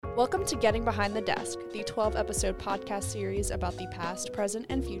Welcome to Getting Behind the Desk, the 12-episode podcast series about the past, present,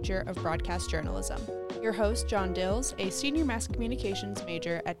 and future of broadcast journalism. Your host, John Dills, a senior mass communications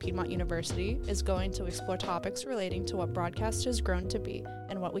major at Piedmont University, is going to explore topics relating to what broadcast has grown to be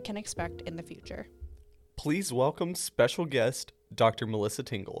and what we can expect in the future. Please welcome special guest, Dr. Melissa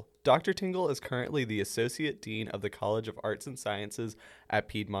Tingle. Dr. Tingle is currently the Associate Dean of the College of Arts and Sciences at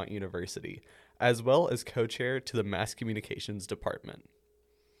Piedmont University, as well as co-chair to the Mass Communications Department.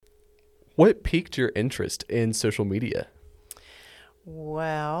 What piqued your interest in social media?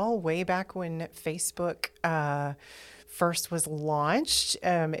 Well, way back when Facebook first was launched,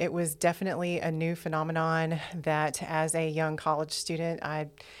 it was definitely a new phenomenon that as a young college student, I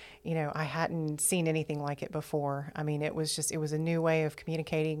hadn't seen anything like it before. I mean, it was a new way of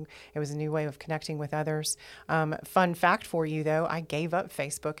communicating. It was a new way of connecting with others. Fun fact for you, though, I gave up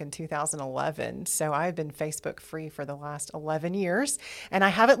Facebook in 2011. So I've been Facebook free for the last 11 years, and I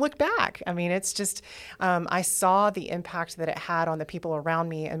haven't looked back. I mean, it's just, I saw the impact that it had on the people around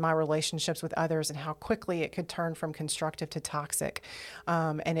me and my relationships with others and how quickly it could turn from constructive to toxic.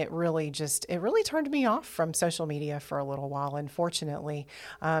 And it really turned me off from social media for a little while, unfortunately.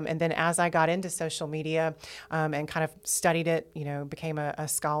 And then as I got into social media and kind of studied it, became a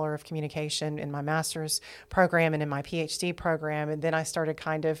scholar of communication in my master's program and in my PhD program. And then I started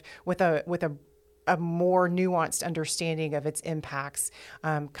kind of with a more nuanced understanding of its impacts,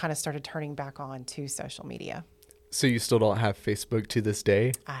 kind of started turning back on to social media. So you still don't have Facebook to this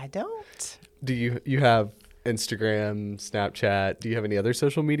day? I don't. Do you have Instagram, Snapchat? Do you have any other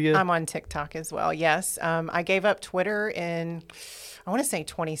social media? I'm on TikTok as well. Yes. I gave up Twitter in, I want to say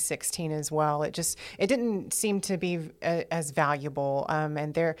 2016 as well. It didn't seem to be as valuable.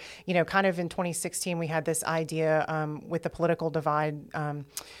 And there, kind of in 2016, we had this idea with the political divide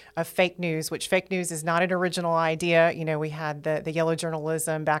of fake news, which fake news is not an original idea. We had the yellow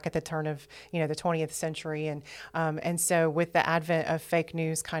journalism back at the turn of, the 20th century. And so with the advent of fake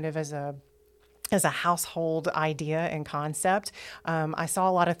news kind of as a household idea and concept, I saw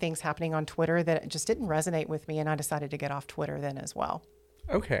a lot of things happening on Twitter that just didn't resonate with me, and I decided to get off Twitter then as well.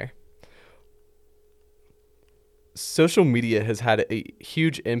 Okay. Social media has had a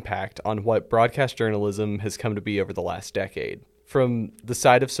huge impact on what broadcast journalism has come to be over the last decade. From the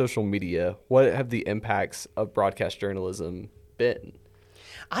side of social media, what have the impacts of broadcast journalism been?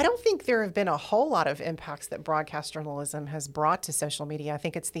 I don't think there have been a whole lot of impacts that broadcast journalism has brought to social media. I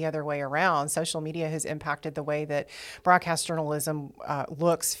think it's the other way around. Social media has impacted the way that broadcast journalism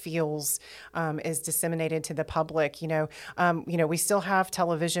looks, feels, is disseminated to the public. We still have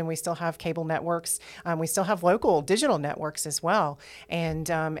television, we still have cable networks, we still have local digital networks as well.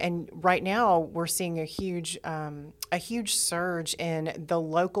 And right now we're seeing a huge surge in the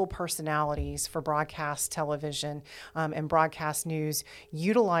local personalities for broadcast television and broadcast news,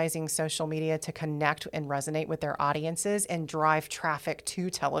 utilizing social media to connect and resonate with their audiences and drive traffic to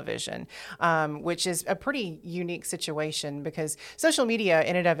television, which is a pretty unique situation because social media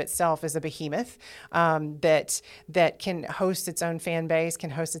in and of itself is a behemoth that can host its own fan base, can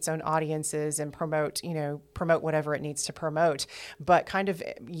host its own audiences and promote whatever it needs to promote, but kind of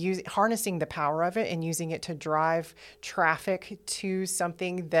harnessing the power of it and using it to drive traffic to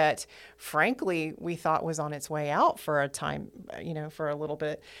something that frankly we thought was on its way out for a time, for a little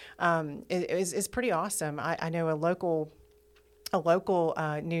bit, is pretty awesome. I know a local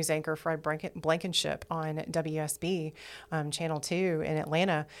news anchor, Fred Blankenship on WSB Channel 2 in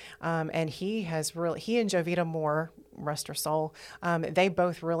Atlanta, and he and Jovita Moore, rest her soul, they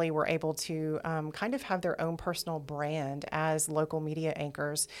both really were able to kind of have their own personal brand as local media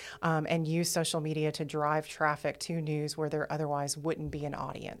anchors and use social media to drive traffic to news where there otherwise wouldn't be an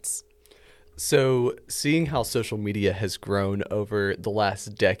audience. So seeing how social media has grown over the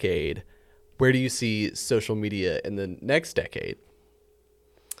last decade, where do you see social media in the next decade?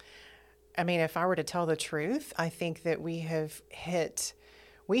 I mean, if I were to tell the truth, I think that we have hit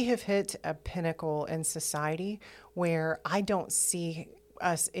a pinnacle in society where I don't see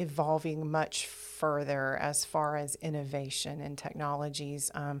us evolving much further as far as innovation and technologies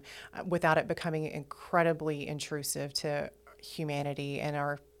without it becoming incredibly intrusive to humanity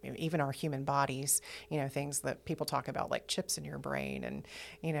and even our human bodies, things that people talk about like chips in your brain and,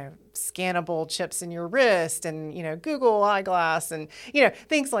 scannable chips in your wrist and, Google eyeglass and,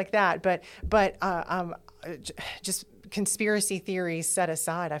 things like that. But just conspiracy theories set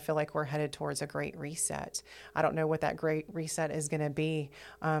aside, I feel like we're headed towards a great reset. I don't know what that great reset is going to be,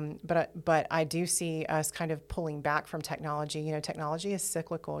 but I do see us kind of pulling back from technology. You know, technology is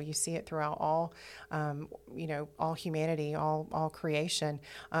cyclical. You see it throughout all, all humanity, all creation,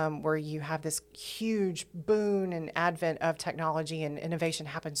 where you have this huge boon and advent of technology and innovation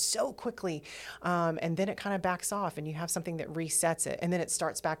happens so quickly, and then it kind of backs off, and you have something that resets it, and then it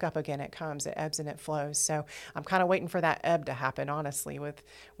starts back up again. It comes, it ebbs and it flows. So I'm kind of waiting for that ebb to happen, honestly, with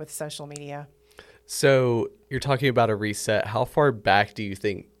social media. So you're talking about a reset. How far back do you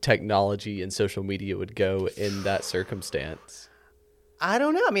think technology and social media would go in that circumstance? I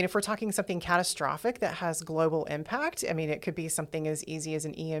don't know. I mean, if we're talking something catastrophic that has global impact, I mean, it could be something as easy as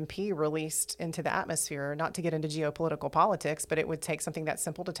an EMP released into the atmosphere, not to get into geopolitical politics, but it would take something that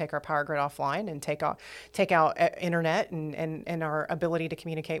simple to take our power grid offline and take out internet and our ability to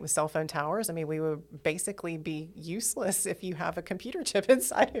communicate with cell phone towers. I mean, we would basically be useless if you have a computer chip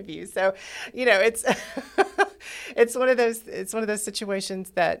inside of you. So, it's it's one of those situations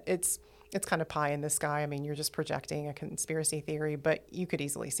that it's kind of pie in the sky. I mean, you're just projecting a conspiracy theory, but you could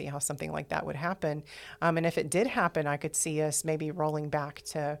easily see how something like that would happen. And if it did happen, I could see us maybe rolling back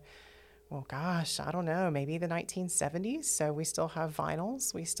to, well, gosh, I don't know, maybe the 1970s. So we still have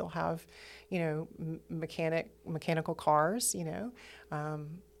vinyls. We still have, mechanical cars,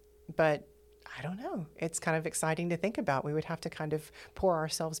 but I don't know. It's kind of exciting to think about. We would have to kind of pour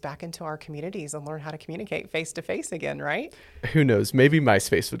ourselves back into our communities and learn how to communicate face to face again, right? Who knows? Maybe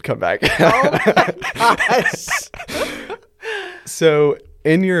MySpace would come back. Oh my gosh. So,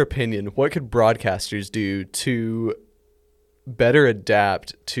 in your opinion, what could broadcasters do to better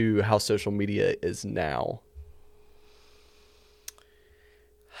adapt to how social media is now?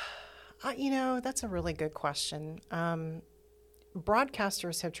 That's a really good question.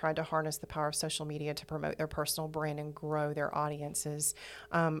 Broadcasters have tried to harness the power of social media to promote their personal brand and grow their audiences.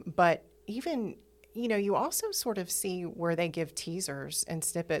 But even, you also sort of see where they give teasers and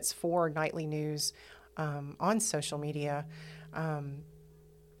snippets for nightly news on social media. I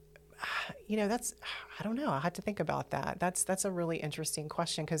don't know. I had to think about that. That's a really interesting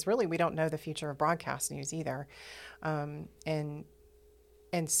question because really we don't know the future of broadcast news either. And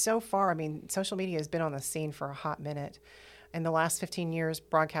so far, I mean, social media has been on the scene for a hot minute. In the last 15 years,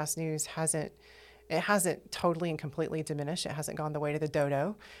 broadcast news hasn't totally and completely diminished. It hasn't gone the way to the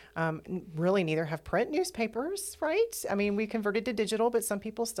dodo. Really, neither have print newspapers, right? I mean, we converted to digital, but some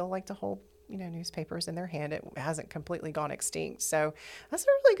people still like to hold, newspapers in their hand. It hasn't completely gone extinct. So that's a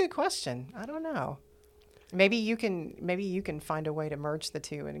really good question. I don't know. Maybe you can find a way to merge the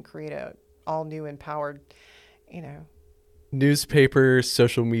two and create a all new empowered, Newspaper,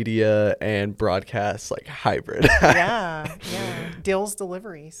 social media, and broadcast, like hybrid. Yeah. Dill's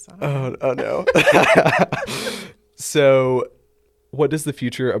deliveries. Oh no. So what does the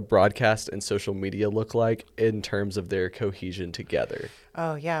future of broadcast and social media look like in terms of their cohesion together?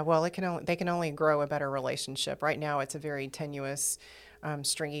 Oh yeah. Well, they can only grow a better relationship. Right now, it's a very tenuous,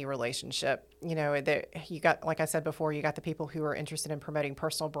 stringy relationship. You got, like I said before, you got the people who are interested in promoting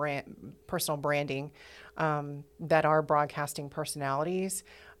personal branding, that are broadcasting personalities.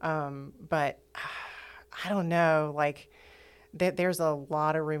 But I don't know, there's a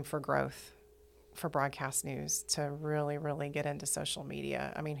lot of room for growth for broadcast news to really, really get into social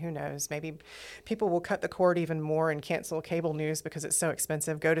media. I mean, who knows? Maybe people will cut the cord even more and cancel cable news because it's so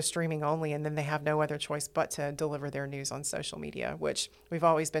expensive, go to streaming only, and then they have no other choice but to deliver their news on social media, which we've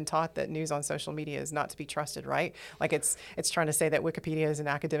always been taught that news on social media is not to be trusted, right? Like it's trying to say that Wikipedia is an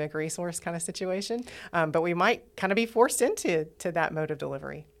academic resource kind of situation. But we might kind of be forced into that mode of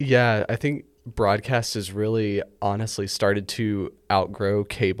delivery. Yeah, I think broadcast has really honestly started to outgrow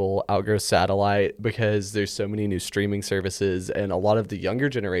cable, outgrow satellite, because there's so many new streaming services, and a lot of the younger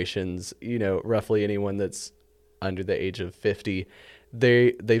generations, roughly anyone that's under the age of 50,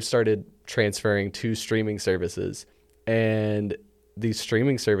 they've started transferring to streaming services, and these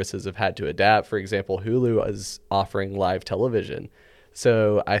streaming services have had to adapt. For example, Hulu is offering live television.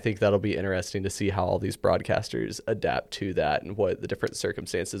 So I think that'll be interesting to see how all these broadcasters adapt to that and what the different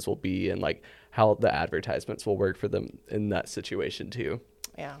circumstances will be and how the advertisements will work for them in that situation too.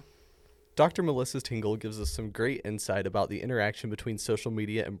 Yeah. Dr. Melissa Tingle gives us some great insight about the interaction between social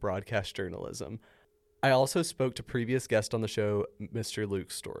media and broadcast journalism. I also spoke to previous guest on the show, Mr.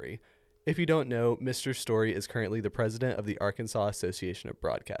 Luke Story. If you don't know, Mr. Story is currently the president of the Arkansas Association of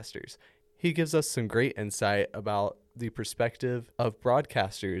Broadcasters. He gives us some great insight about the perspective of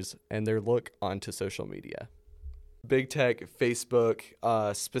broadcasters and their look onto social media. Big tech, Facebook,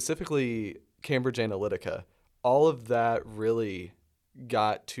 specifically Cambridge Analytica, all of that really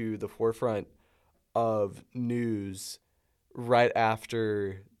got to the forefront of news right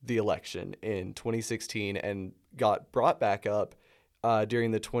after the election in 2016 and got brought back up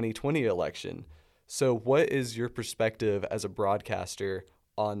during the 2020 election. So what is your perspective as a broadcaster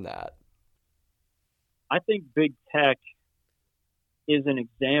on that? I think big tech is an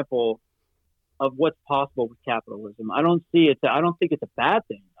example of what's possible with capitalism. I don't think it's a bad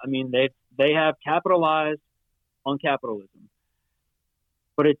thing. I mean, they have capitalized on capitalism,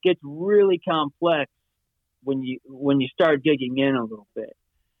 but it gets really complex when you start digging in a little bit,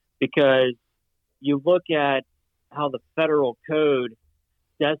 because you look at how the federal code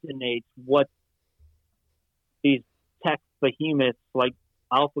designates what these tech behemoths like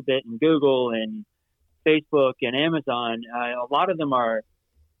Alphabet and Google and Facebook and Amazon, a lot of them are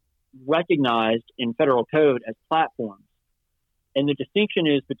recognized in federal code as platforms. And the distinction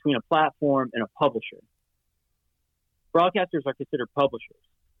is between a platform and a publisher. Broadcasters are considered publishers.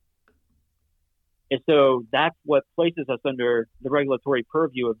 And so that's what places us under the regulatory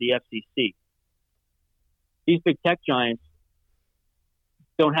purview of the FCC. These big tech giants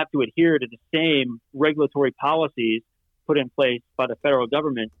don't have to adhere to the same regulatory policies put in place by the federal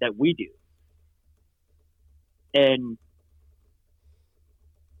government that we do. And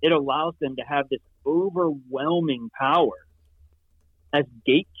it allows them to have this overwhelming power as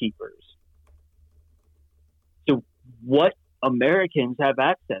gatekeepers to what Americans have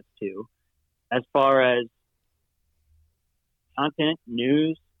access to as far as content,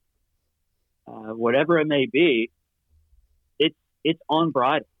 news, whatever it may be. It's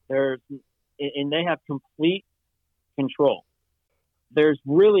unbridled. And they have complete control. There's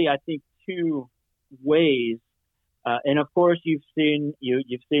really, I think, two ways. And of course, you've seen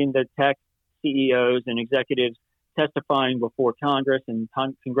the tech CEOs and executives testifying before Congress and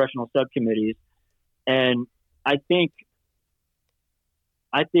congressional subcommittees, and I think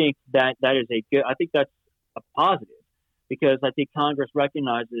that is a good. I think that's a positive, because I think Congress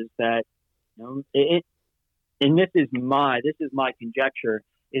recognizes that, and this is my conjecture,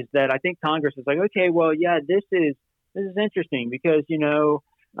 is that I think Congress is like, okay, well, yeah, this is interesting, because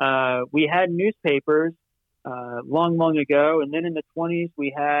we had newspapers long ago, and then in the 20s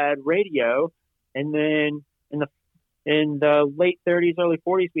we had radio, and then in the late 30s, early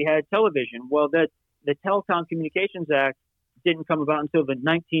 40s we had television. Well, the Telecom Communications Act didn't come about until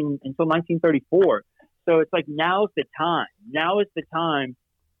 1934. So it's like, now's the time. Now is the time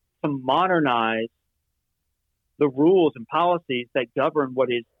to modernize the rules and policies that govern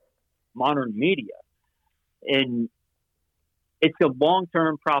what is modern media. And it's a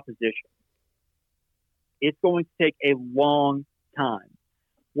long-term proposition. It's going to take a long time.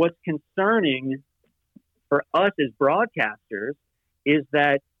 What's concerning for us as broadcasters is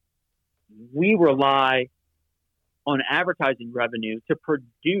that we rely on advertising revenue to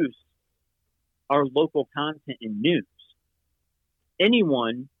produce our local content and news.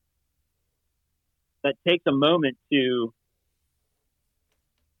 Anyone that takes a moment to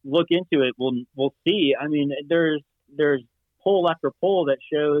look into it will see. I mean, there's poll after poll that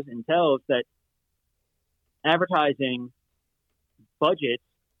shows and tells that advertising budgets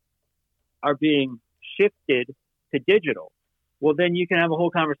are being shifted to digital. Well, then you can have a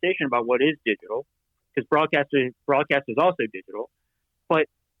whole conversation about what is digital, because broadcast is also digital, but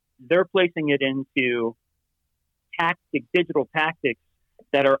they're placing it into digital tactics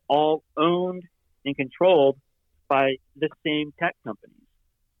that are all owned and controlled by the same tech companies.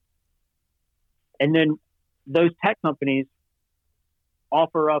 And then those tech companies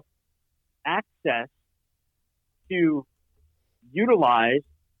offer up access to utilize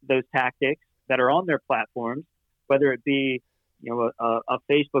those tactics that are on their platforms, whether it be a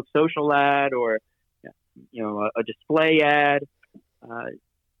Facebook social ad or a display ad.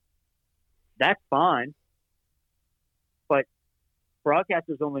 That's fine, but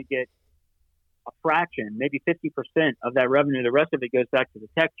broadcasters only get a fraction, maybe 50% of that revenue. The rest of it goes back to the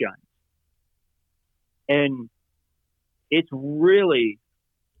tech giants, and it's really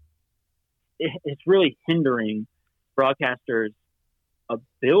hindering broadcasters'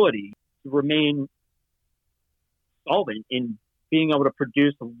 ability to remain solvent in being able to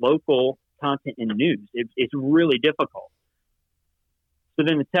produce local content and news. It's really difficult. So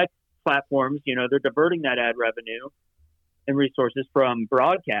then the tech platforms, they're diverting that ad revenue and resources from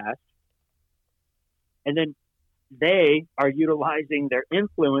broadcast, and then they are utilizing their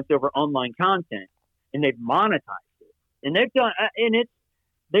influence over online content, and they've monetized it. And they've done, and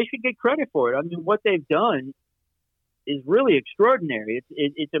they should get credit for it. I mean, what they've done is really extraordinary.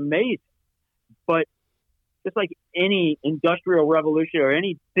 It's amazing. But just like any industrial revolution or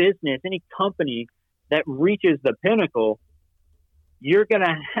any business, any company that reaches the pinnacle, you're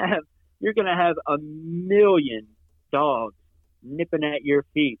gonna have a million dogs nipping at your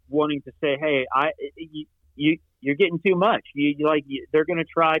feet, wanting to say, "Hey, you're getting too much. They're going to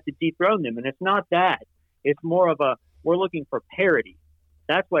try to dethrone them," and it's not that. It's more of we're looking for parity.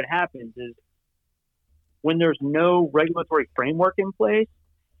 That's what happens is when there's no regulatory framework in place,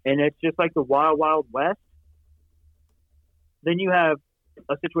 and it's just like the wild, wild west. Then you have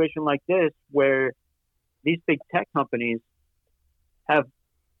a situation like this where these big tech companies have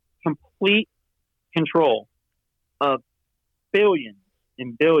complete control of billions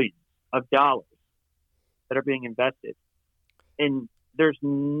and billions of dollars that are being invested, and there's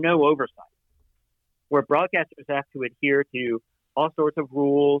no oversight, where broadcasters have to adhere to all sorts of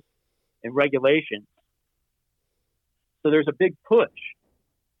rules and regulations. So there's a big push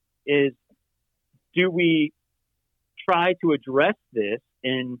is, do we try to address this?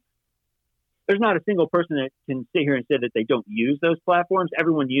 And there's not a single person that can sit here and say that they don't use those platforms.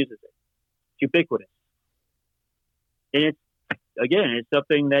 Everyone uses it. It's ubiquitous. And it's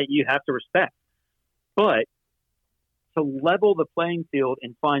something that you have to respect. But to level the playing field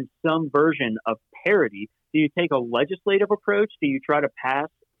and find some version of parity, do you take a legislative approach? Do you try to pass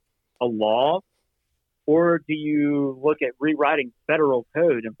a law? Or do you look at rewriting federal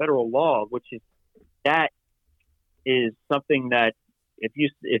code and federal law, which is something that if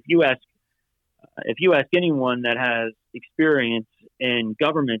you ask anyone that has experience in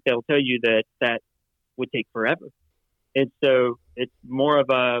government, they'll tell you that would take forever. And so it's more of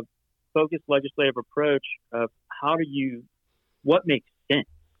a focused legislative approach of what makes sense?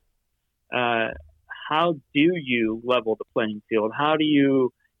 How do you level the playing field? How do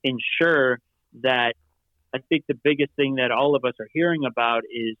you ensure that? I think the biggest thing that all of us are hearing about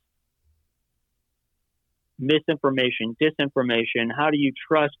is misinformation, disinformation. How do you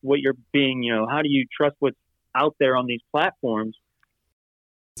trust what you're being, how do you trust what's out there on these platforms?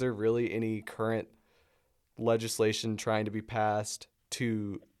 Is there really any current legislation trying to be passed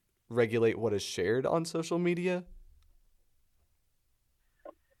to regulate what is shared on social media?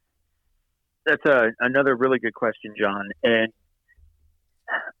 That's another really good question, John. And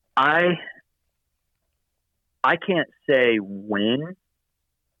I can't say when,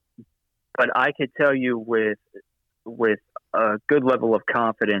 but I could tell you with a good level of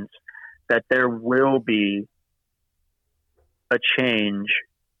confidence that there will be a change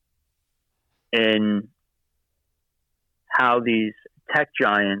in how these tech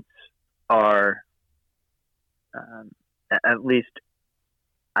giants are, at least,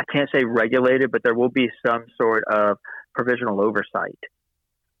 I can't say regulated, but there will be some sort of provisional oversight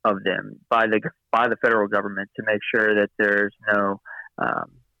of them by the federal government to make sure that there's no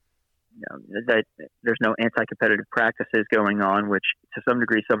that there's no anti-competitive practices going on, which to some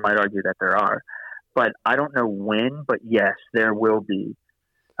degree some might argue that there are. But I don't know when, but yes, there will be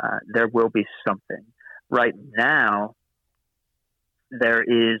something. Right now,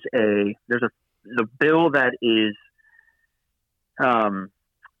 there's the bill that is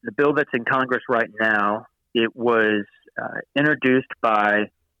the bill that's in Congress right now. It was introduced by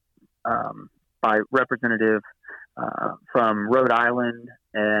representative from Rhode Island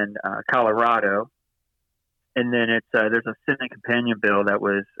and Colorado, and then there's a Senate companion bill that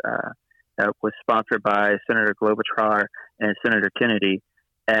was sponsored by Senator Klobuchar and Senator Kennedy,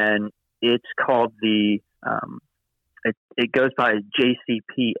 and it's called it goes by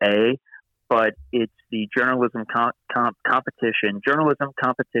JCPA, but it's the Journalism Competition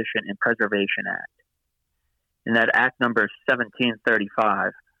and Preservation Act, and that Act number is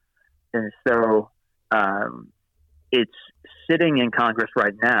 1735. And so it's sitting in Congress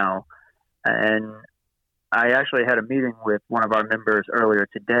right now. And I actually had a meeting with one of our members earlier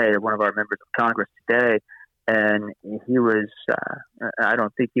today, one of our members of Congress today, and he was, I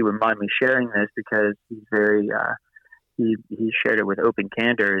don't think he would mind me sharing this because he's very, he shared it with open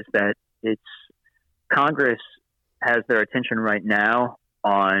candor, is that Congress has their attention right now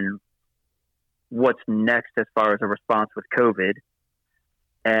on what's next as far as a response with COVID.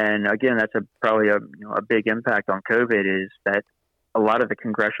 And again, that's probably a big impact on COVID, is that a lot of the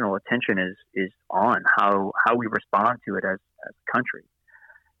congressional attention is on how we respond to it as a country.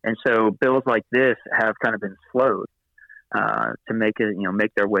 And so bills like this have kind of been slowed to make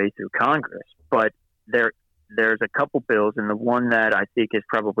their way through Congress. But there's a couple bills, and the one that I think is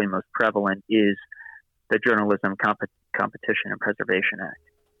probably most prevalent is the Journalism Competition and Preservation Act.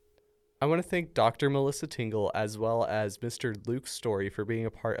 I want to thank Dr. Melissa Tingle as well as Mr. Luke Story for being a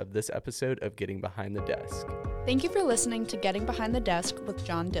part of this episode of Getting Behind the Desk. Thank you for listening to Getting Behind the Desk with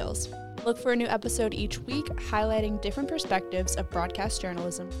John Dills. Look for a new episode each week highlighting different perspectives of broadcast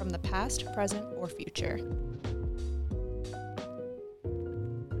journalism from the past, present, or future.